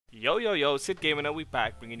Yo yo yo, Sid Gaming and we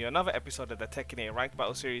back, bringing you another episode of the Tekken 8 Ranked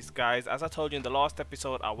Battle Series. Guys, as I told you in the last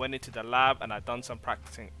episode, I went into the lab and I done some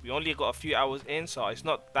practicing. We only got a few hours in, so it's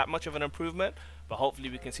not that much of an improvement, but hopefully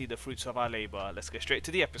we can see the fruits of our labor. Let's get straight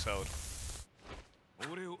to the episode.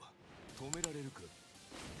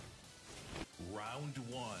 Round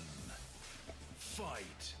 1.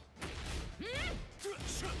 Fight.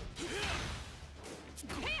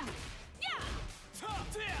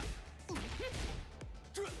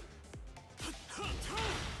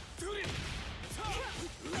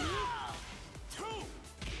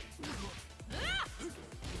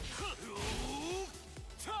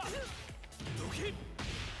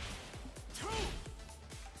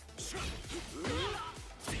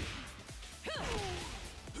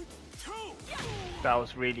 That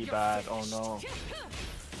was really bad, oh no.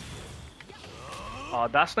 Oh,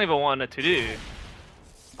 that's not even what I wanted to do.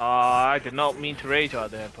 I did not mean to rage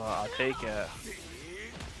out there, but I'll take it.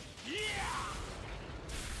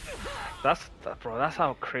 Bro, that's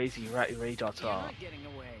how crazy rage outs are.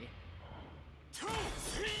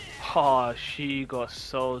 Oh, she got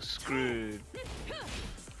so screwed.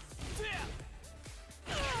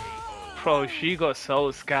 Bro, she got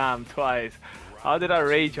so scammed twice. How did I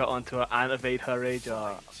rage out onto her and evade her rage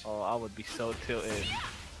out? Oh, I would be so tilted.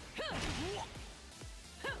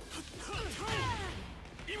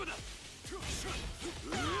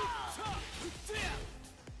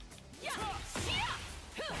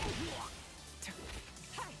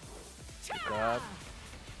 God.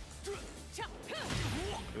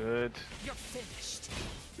 Good. You're finished.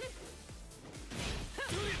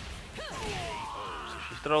 So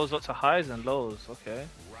she throws lots of highs and lows, okay.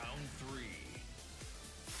 Round 3.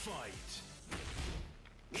 Fight.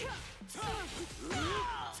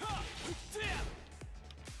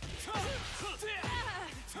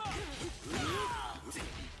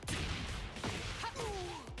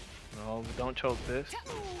 No, we don't choke this.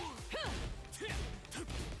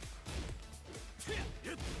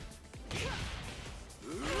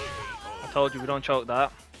 I told you we don't choke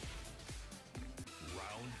that.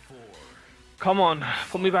 Round 4. Come on,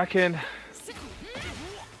 put me back in.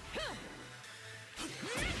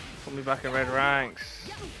 Put me back in red ranks.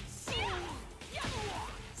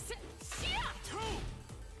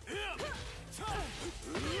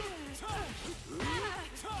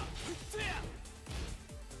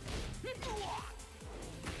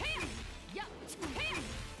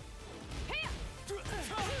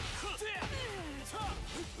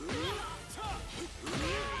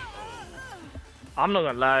 I'm not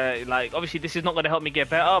gonna lie, like, obviously this is not gonna help me get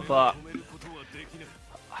better, but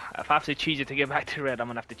if I have to cheese it to get back to red, I'm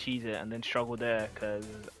gonna have to cheese it and then struggle there, because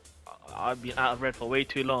I've been out of red for way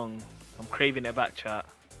too long. I'm craving it back, chat.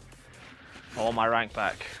 I want my rank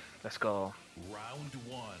back. Let's go. Round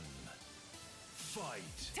 1.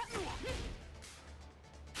 Fight.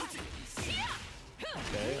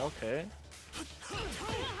 Okay, okay.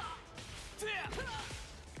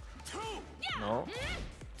 No.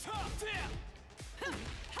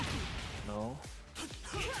 No.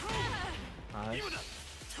 Nice.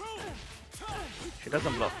 She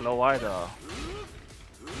doesn't block low either.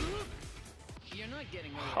 You're not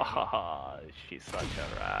getting Haha, she's such a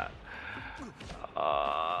rat.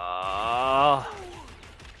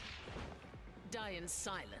 Die in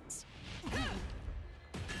silence.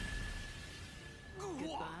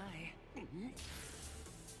 Goodbye.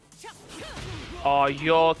 Oh,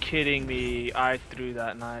 you're kidding me. I threw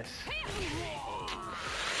that nice.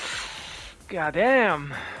 God damn.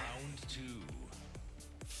 Round 2.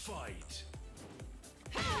 Fight.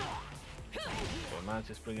 Oh, man's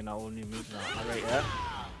just bringing out all new moves now. I rate that.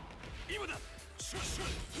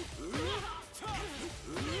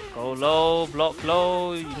 Go low, block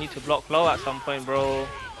low. You need to block low at some point, bro.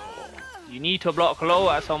 You need to block low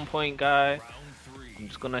at some point, guy. Round 3. I'm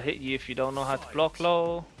just gonna hit you if you don't know how to block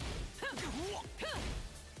low.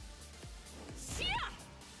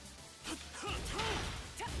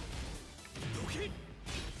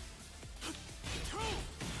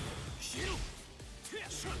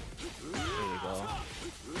 There you go.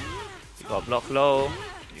 You gotta block low.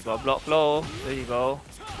 You gotta block low. There you go.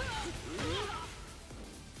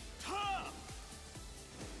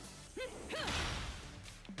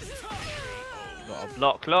 You gotta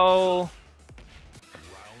block low.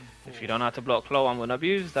 If you don't know how to block low, I'm gonna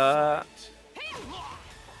abuse that.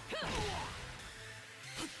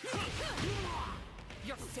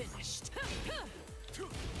 You're finished.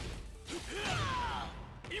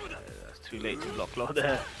 That's too late to block low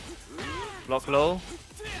there. Block low.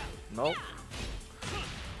 Nope.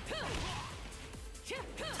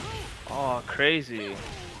 Oh, crazy.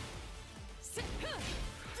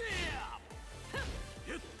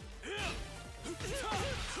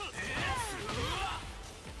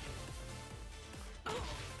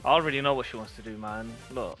 already know what she wants to do, man.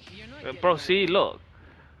 Look. You're not getting Bro, away. see, look.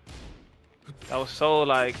 That was so,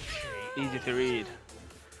 like, easy to read.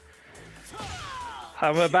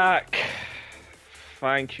 Hammer back.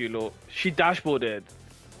 Thank you, look. She dashboarded.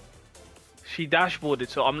 She dashboarded,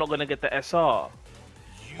 so I'm not gonna get the SR.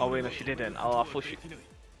 Oh, wait, no, she didn't. Oh, I thought she...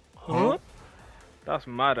 Huh? That's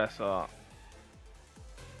mad SR.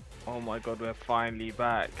 Oh my god, we're finally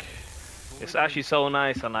back. It's actually so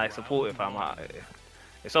nice and like supportive, fam.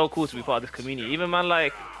 It's so cool to be part of this community. Even man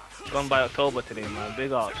like gone by October today, man.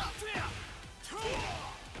 Big ups.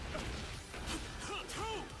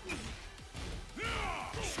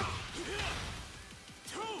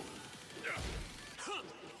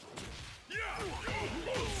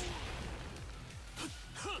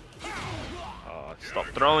 Oh, stop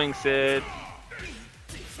throwing, Sid.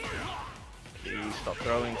 Please stop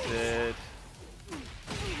throwing, Sid.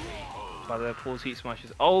 By the way, pulls heat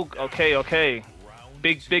smashes. Oh, okay, okay.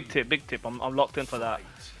 Big tip, big tip. I'm locked in for that.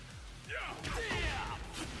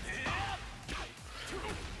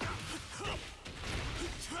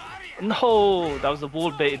 No, that was the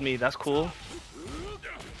ball baited me. That's cool.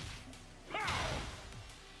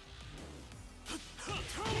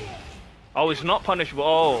 Oh, it's not punishable.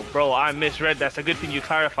 Oh, bro, I misread. That's a good thing you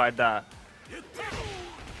clarified that.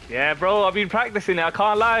 Yeah, bro, I've been practicing it. I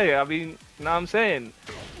can't lie. I mean, you know what I'm saying?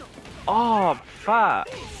 Oh, fat.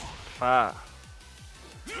 Fat.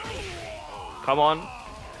 Come on.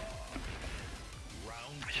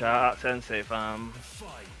 Shout out Sensei, fam.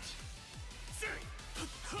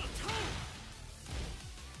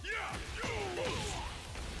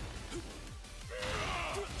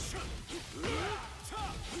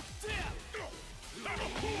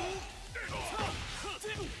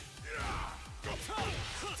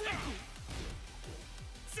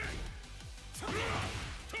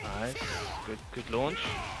 Nice. Good launch.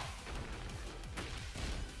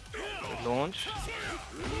 Good launch.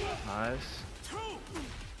 Nice. Oh,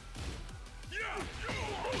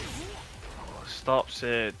 stops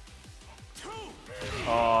it.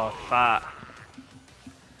 Oh, fat.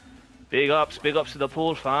 Big ups to the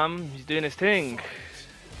pool, fam. He's doing his thing.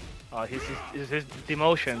 Oh, his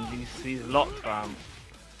demotion. He's locked, fam.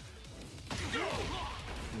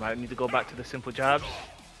 Might need to go back to the simple jabs.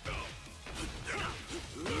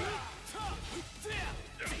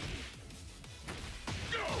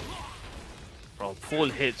 Bro, pool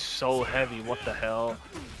hits so heavy. What the hell?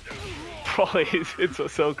 Bro,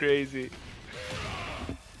 it's so crazy.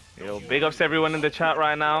 Yo, big ups to everyone in the chat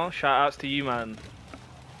right now. Shout outs to you, man.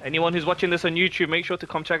 Anyone who's watching this on YouTube, make sure to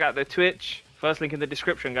come check out their Twitch. First link in the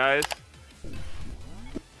description, guys.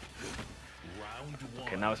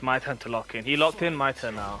 Okay, now it's my turn to lock in. He locked in, my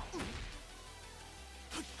turn now.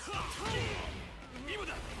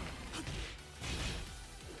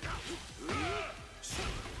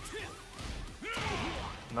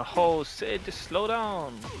 No, Sid, just slow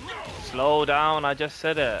down. Slow down, I just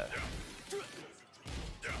said it.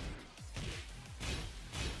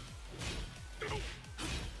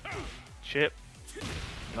 Chip.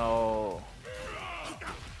 No.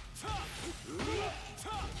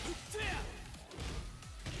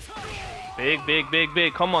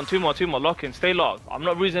 Big. Come on, two more. Lock in. Stay locked. I'm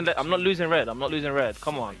not losing red. I'm not losing red.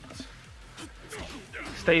 Come on.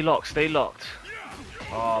 Stay locked.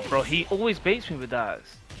 Oh, bro, he always baits me with that.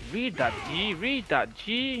 Read that,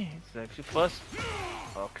 G. It's actually first.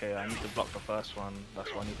 Okay, I need to block the first one.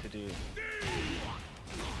 That's what I need to do.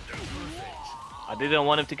 I didn't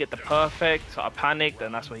want him to get the perfect, so I panicked,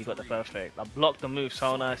 and that's why he got the perfect. I blocked the move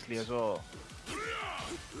so nicely as well.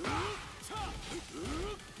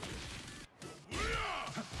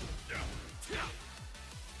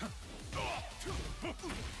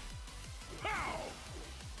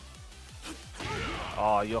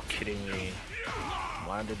 Oh, you're kidding me.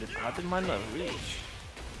 How did mine not reach?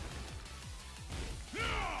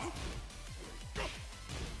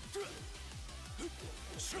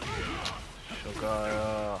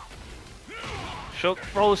 Sugar.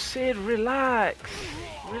 Bro, Sid, relax.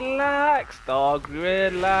 Relax, dog.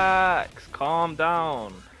 Relax. Calm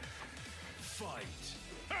down.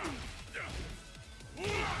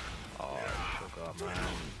 Oh, sugar, man.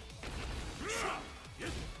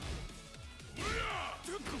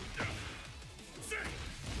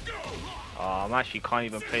 Oh, I'm actually can't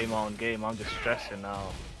even play my own game. I'm just stressing now.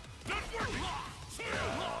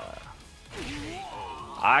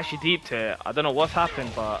 I actually deeped it. I don't know what's happened,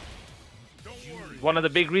 but one of the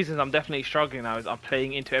big reasons I'm definitely struggling now is I'm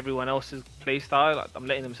playing into everyone else's playstyle. Like, I'm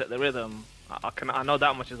letting them set the rhythm. I know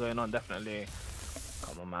that much is going on, definitely.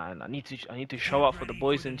 Come on, man. I need to show up for the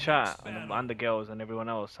boys in chat and the girls and everyone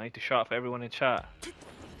else. I need to show up for everyone in chat.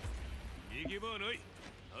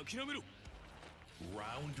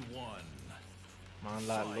 Round one. Man,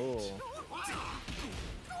 like law.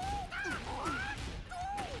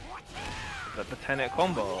 Is that the 10-hit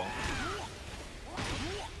combo?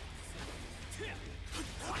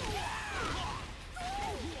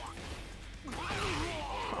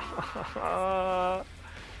 Round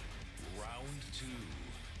two.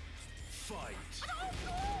 Fight.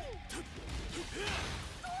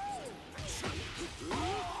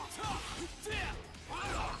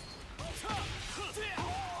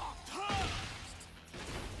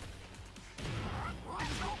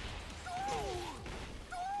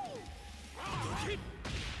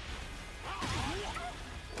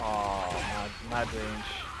 Oh, mad range.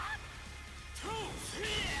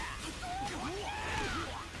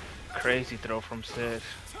 Crazy throw from Sid.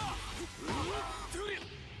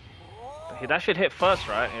 That should hit first,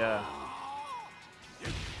 right? Yeah.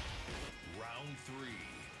 Round three.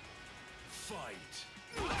 Fight.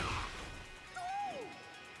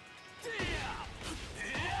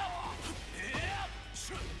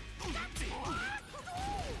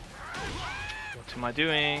 What am I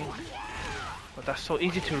doing? But that's so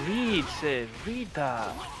easy to read, Sid. Read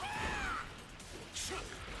that.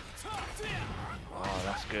 Oh,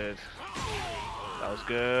 that's good. That was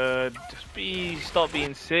good. Stop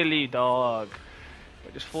being silly, dog.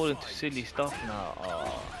 We're just falling into silly stuff now.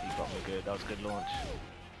 Oh, he got me good. That was a good launch.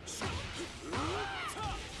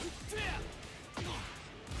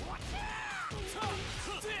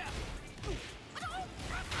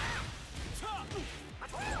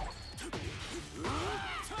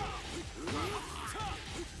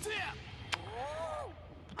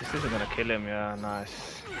 This isn't gonna kill him, yeah,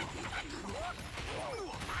 nice.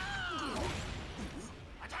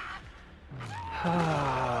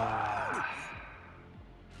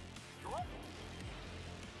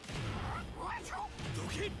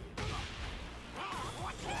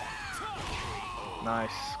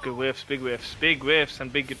 Nice, good whiffs, big whiffs,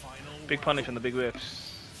 and big punish on the big whiffs.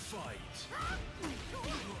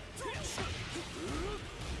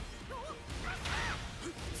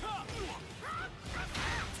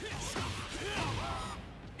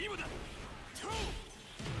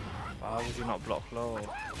 Why would you not block low?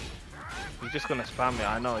 He's just gonna spam it,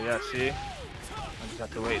 I know, yeah, see? I just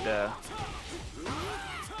have to wait there.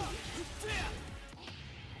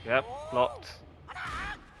 Yep, blocked.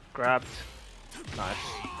 Grabbed. Nice.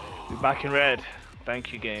 We're back in red.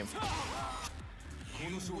 Thank you, game.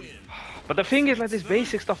 But the thing is, like, this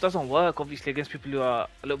basic stuff doesn't work, obviously, against people who are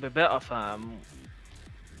a little bit better, fam.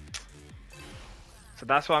 So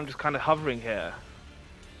that's why I'm just kind of hovering here.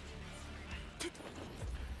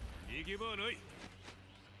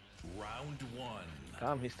 Round one.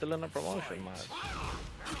 Damn, he's still in a promotion match.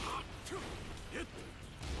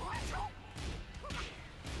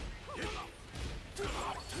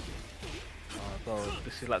 Oh, bro,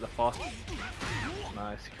 this is like the fast.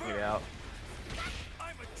 Nice, he figured it out.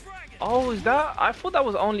 Oh, is that? I thought that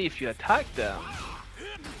was only if you attack them.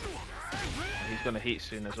 He's gonna heat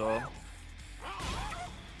soon as well.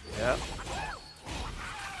 Yep.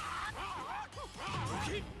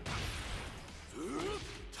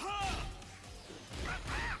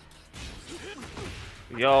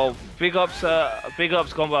 Yo, big ups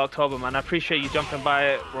gone by October, man. I appreciate you jumping by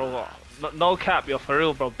it, bro. No cap, yo, for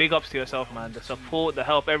real, bro. Big ups to yourself, man. The support, the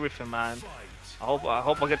help, everything, man. I hope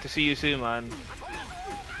I get to see you soon, man.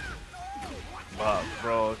 But,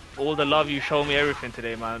 bro, all the love you show me, everything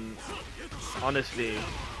today, man. Honestly,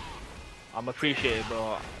 I'm appreciated,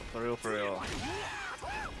 bro. For real, for real.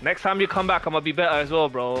 Next time you come back, I'm gonna be better as well,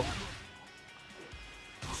 bro.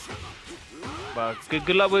 But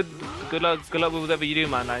good luck with whatever you do,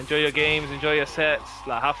 man. Like, enjoy your games, enjoy your sets,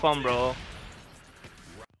 like have fun, bro.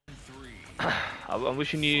 I'm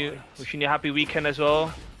wishing you a happy weekend as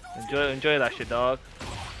well. Enjoy that shit, dog.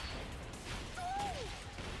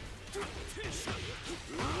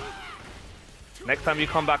 Next time you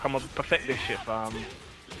come back, I'm gonna perfect this shit, fam.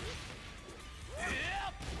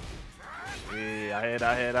 Yeah, I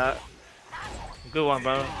hear that. Good one,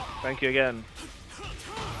 bro. Thank you again.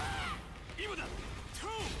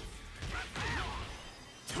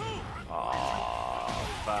 Oh,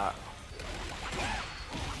 fat.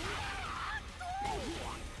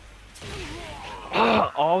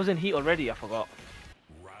 Oh, I was in heat already, I forgot.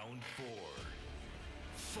 Round four.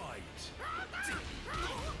 Fight.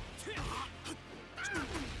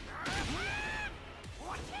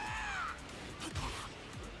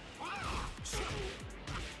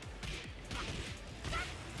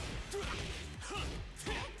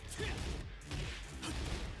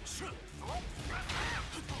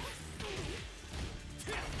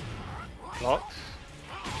 Blocked.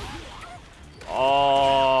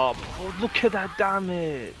 Oh. Oh, look at that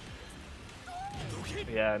damage.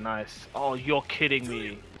 Yeah, nice. Oh, you're kidding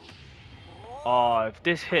me. Oh, if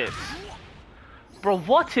this hits. Bro,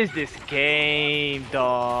 what is this game,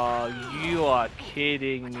 dog? You are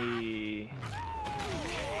kidding me.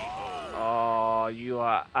 Oh, you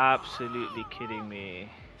are absolutely kidding me.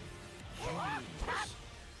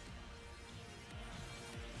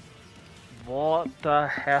 What the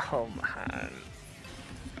hell, man?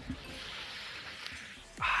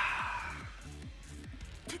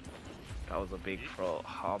 That was a big throw.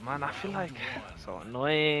 Oh man, I feel like so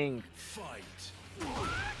annoying. Fight.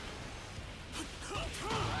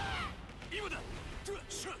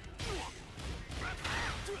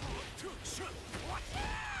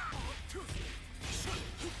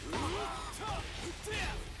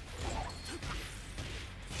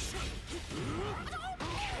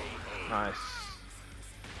 Nice.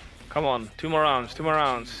 Come on, 2 more rounds, 2 more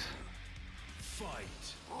rounds. Fight.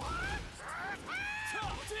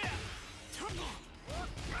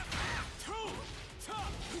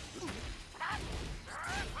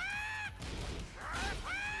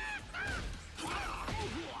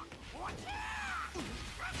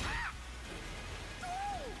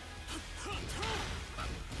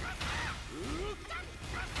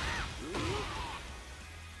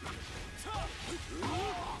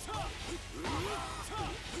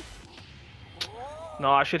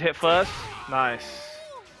 No, I should hit first. Nice.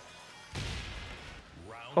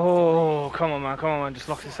 Oh, come on, man. Just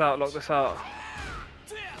lock this out, lock this out.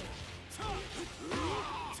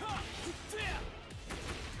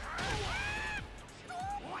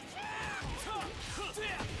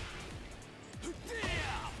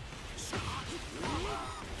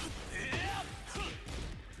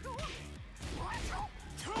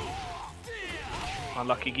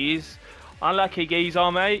 Unlucky geese. Unlucky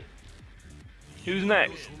geezer, mate. Who's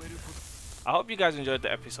next? I hope you guys enjoyed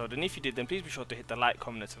the episode, and if you did, then please be sure to hit the like,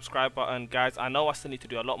 comment, and subscribe button. Guys, I know I still need to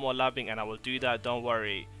do a lot more labbing, and I will do that, don't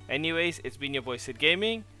worry. Anyways, it's been your boy Sid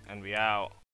Gaming, and we out.